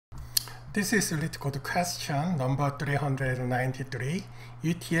This is LIT code question number 393,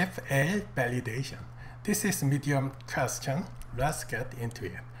 UTF-8 validation. This is medium question. Let's get into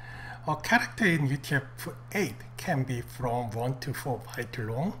it. A character in UTF-8 can be from 1 to 4 bytes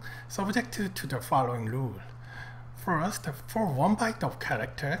long, subject to the following rule. First, for 1 byte of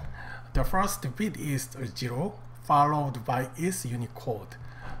character, the first bit is 0, followed by its Unicode.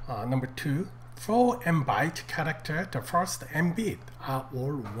 Number 2, for m byte character, the first m bit are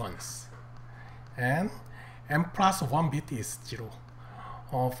all ones. And m plus 1 bit is 0,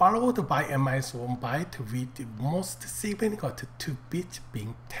 followed by m minus 1 byte with the most significant 2 bits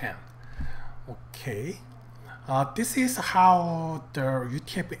being 10. Okay, this is how the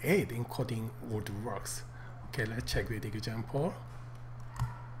UTF-8 encoding would works. Okay, let's check with the example.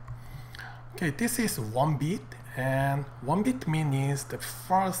 Okay, this is 1 bit, and 1 bit means the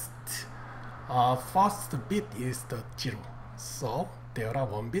first bit is the 0. So there are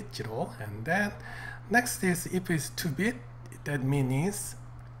 1 bit 0, and then next is if it's 2 bit, that means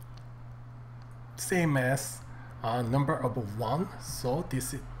same as number of 1. So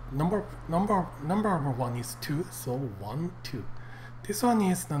this is number of 1 is 2, so 1 2. This one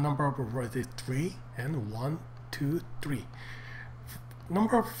is the number of words is 3, and 1 2 3.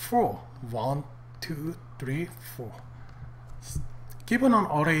 Number of 4, 1 2 3 4. Given an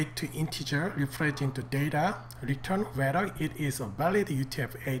array to integer referring to data, return whether it is a valid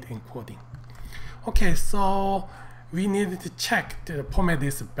UTF-8 encoding. Okay, so we need to check the format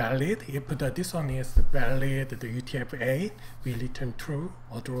is valid. If this one is valid, the UTF-8 will return true,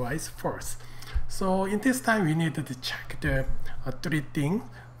 otherwise false. So in this time, we need to check the 3 things.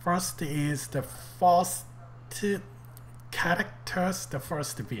 First is the first characters, the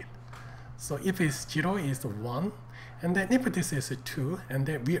first bit. So if it's 0, is 1. And then if this is 2, and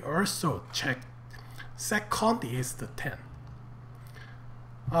then we also check second is the 10.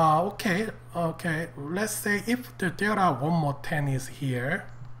 Okay, let's say if there are one more 10 is here,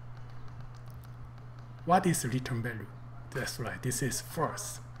 what is return value? That's right, this is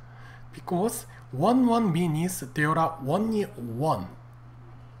false. Because 1 means there are only 1.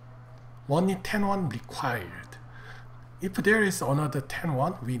 Only 10 1 required. If there is another 10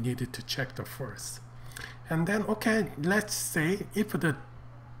 1, we needed to check the first. And then, okay, let's say if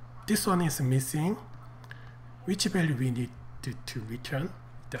this one is missing, which value we need to return?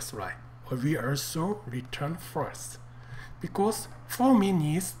 That's right. We also return first. Because for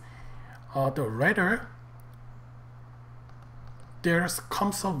means the writer there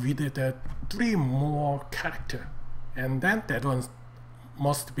comes up with the 3 more character, and then that one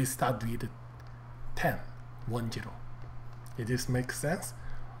must be start with 10 1 0. It just makes sense?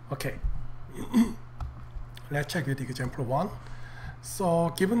 Okay. Let's check with example 1.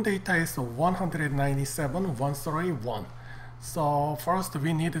 So given data is 197 131. So first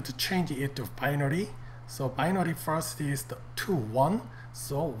we needed to change it to binary. So binary first is the 2 1.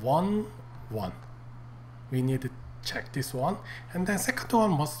 So 1 1. We need to check this one. And then second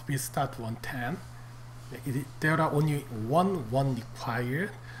one must be start 110. There are only 1 1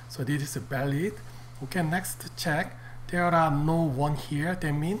 required. So this is valid. Okay, next check. There are no 1 here.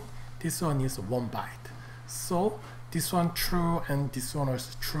 That means this one is 1 byte. So this one true and this one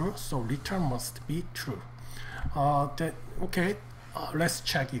is true, so return must be true. Let's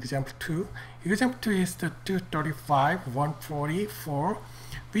check example 2. Example 2 is the 235 144.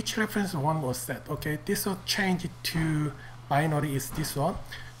 Which reference one was set? Okay, this will change it to binary is this one.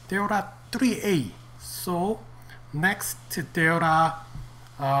 There are 3A. So next there are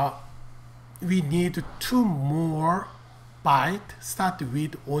we need 2 more byte start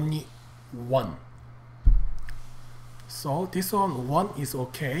with only 1. So this one is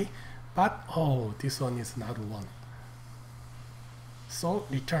okay, but this one is not 1. So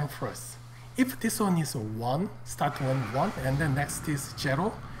return first. If this one is 1, start 1 1, and then next is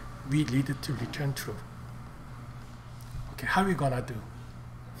 0, we need to return true. Okay, how we gonna do?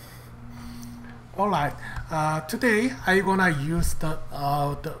 Alright, today I'm gonna use the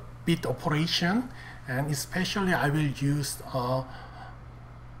bit operation, and especially I will use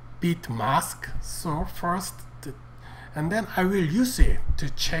bit mask. So first, and then I will use it to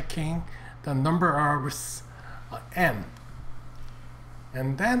checking the number of n.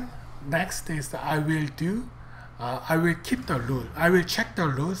 And then next is I will keep the rule. I will check the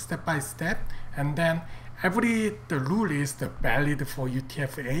rule step by step, and then the rule is the valid for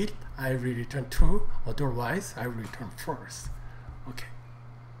UTF-8. I will return true, otherwise I will return false. Okay.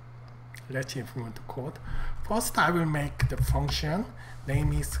 Let's implement the code. First, I will make the function.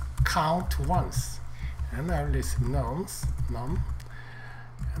 Name is count once. And I will list num,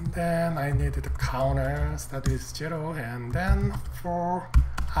 and then I need the counter start with 0, and then for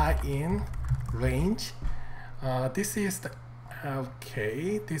are in range. This is the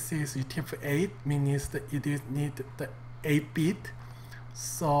this is UTF-8, means that it is need the 8-bit.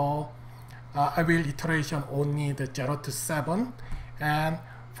 So I will iteration only the 0 to 7, and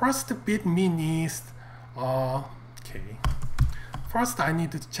first bit means first I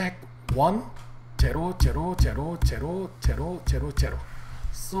need to check 1 0 0 0 0 0 0 0.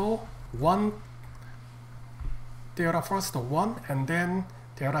 So 1, there are first 1, and then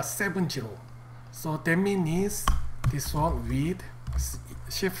there are 7 0. So that means this one with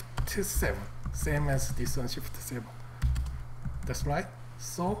shift 7, same as this one, shift 7. That's right.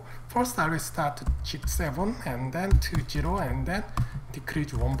 So first I will start to chip 7, and then 2 0, and then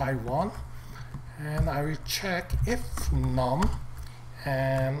decrease 1 by 1, and I will check if num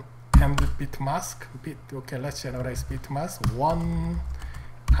and the bit mask bit. Okay, let's generalize bit mask 1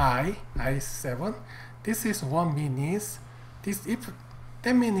 I7. This is 1 means this, if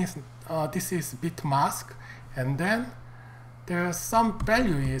that means this is bit mask, and then there's some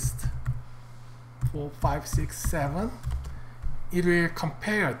value is 4 5 6 7. It will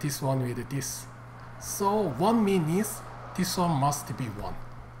compare this one with this. So 1 means this one must be 1.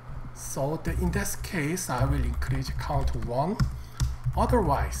 So in this case, I will increase count to 1.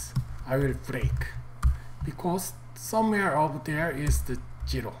 Otherwise, I will break, because somewhere over there is the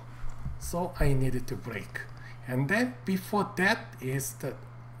 0. So I needed to break. And then before that is the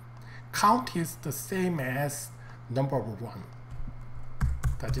count is the same as number 1.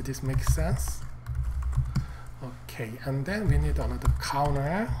 Does this make sense? Okay, and then we need another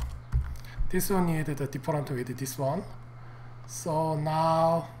counter. This one needed the different with this one. So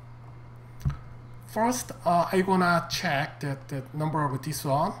now, first I gonna check the number of this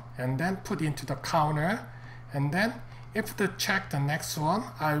one, and then put into the counter, and then if the check the next one,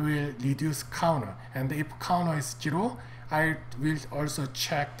 I will reduce counter, and if counter is 0, I will also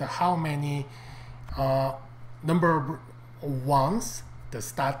check the how many number of ones the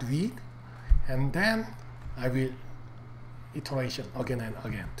start with, and then I will iteration again and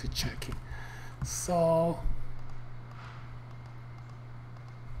again to check it. So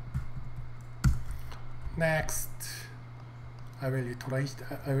next I will iterate.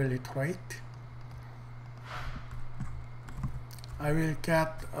 I will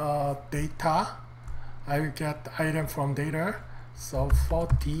get data. I will get item from data. So for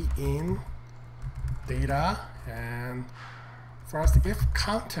D in data, and first if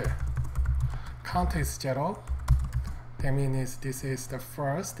counter is 0, that means this is the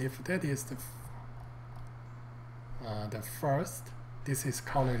first. If that is the first, this is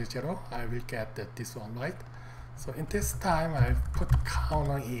counter 0, I will get this one, right? So in this time I put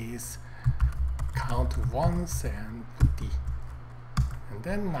counter is count once and put D. And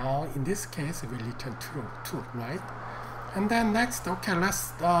then now in this case we return 2, right? And then next, okay,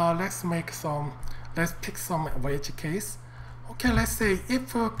 let's make some, let's pick some edge case. Okay, let's say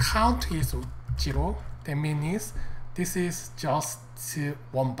if count is 0, that means this is just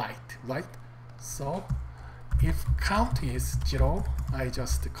 1 byte, right? So if count is 0, I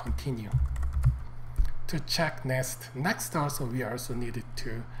just continue to check next. Next also we also needed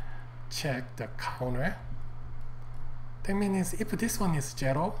to check the counter. That means if this one is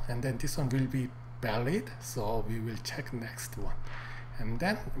 0, and then this one will be valid, so we will check next one, and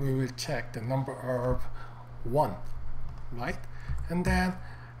then we will check the number of 1, right? And then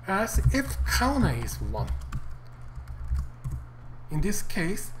as if counter is 1, in this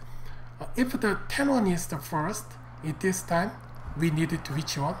case, if the 10 one is the first, at this time we needed to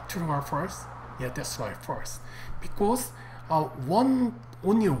which one? True or false? Yeah, that's right, false, because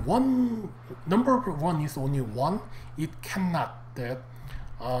only one number of 1 is only 1. It cannot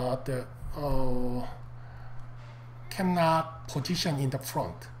cannot position in the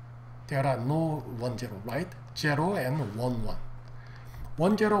front. There are no 1 0, right? 0 and 1 1.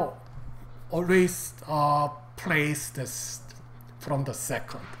 1 0 always place this from the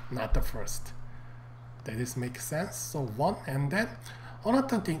second, not the first. That is make sense. So 1, and then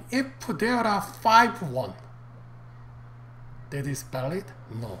another thing, if there are 5 1, that is valid?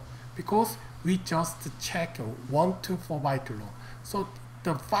 No, because we just check 1 to 4 byte long. So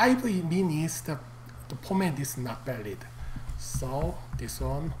the 5 means the format is not valid. So this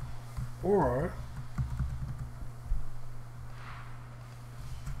one, or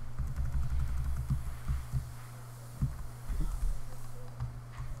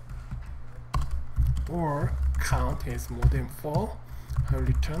count is more than 4, I will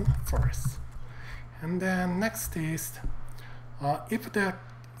return false. And then next is if that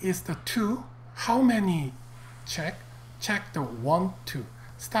is the 2, how many check? Check the 1 2.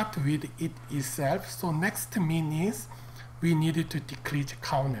 Start with it itself. So next mean is we needed to decrease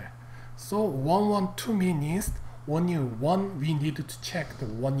counter. So 112 means only one, we needed to check the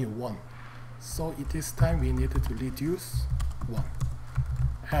only one. So at this time we needed to reduce 1.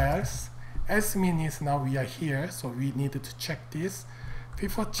 Else means now we are here, so we needed to check this.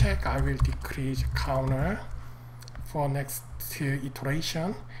 Before check, I will decrease counter for next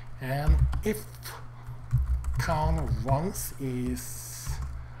iteration, and if count once is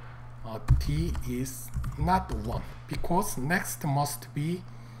t is not 1, because next must be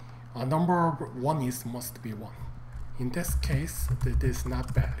number 1 is must be 1. In this case, it is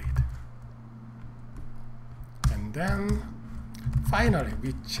not valid. And then finally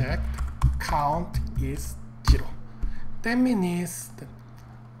we checked count is 0. That means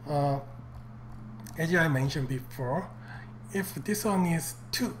that, as I mentioned before, if this one is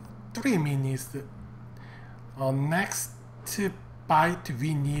 2, 3 means the next byte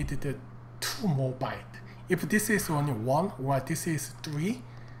we need the 2 more byte. If this is only 1 or this is 3,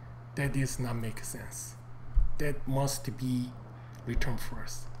 that does not make sense. That must be returned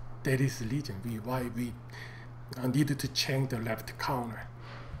first. That is the reason why we needed to change the left counter.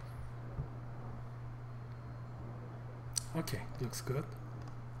 Okay, looks good.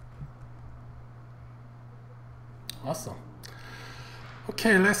 Awesome.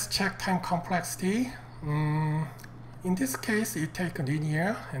 Okay, let's check time complexity. In this case, it takes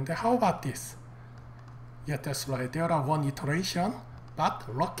linear, and how about this? Yeah, that's right. There are 1 iteration, but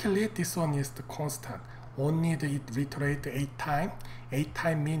luckily this one is the constant. Only it reiterates 8 times. 8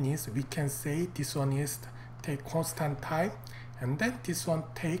 times means we can say this one is take constant time, and then this one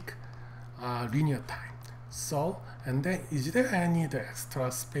take linear time. So, and then is there any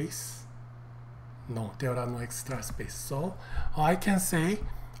extra space? No, there are no extra space. So I can say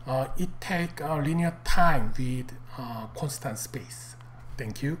it take linear time with constant space.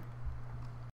 Thank you.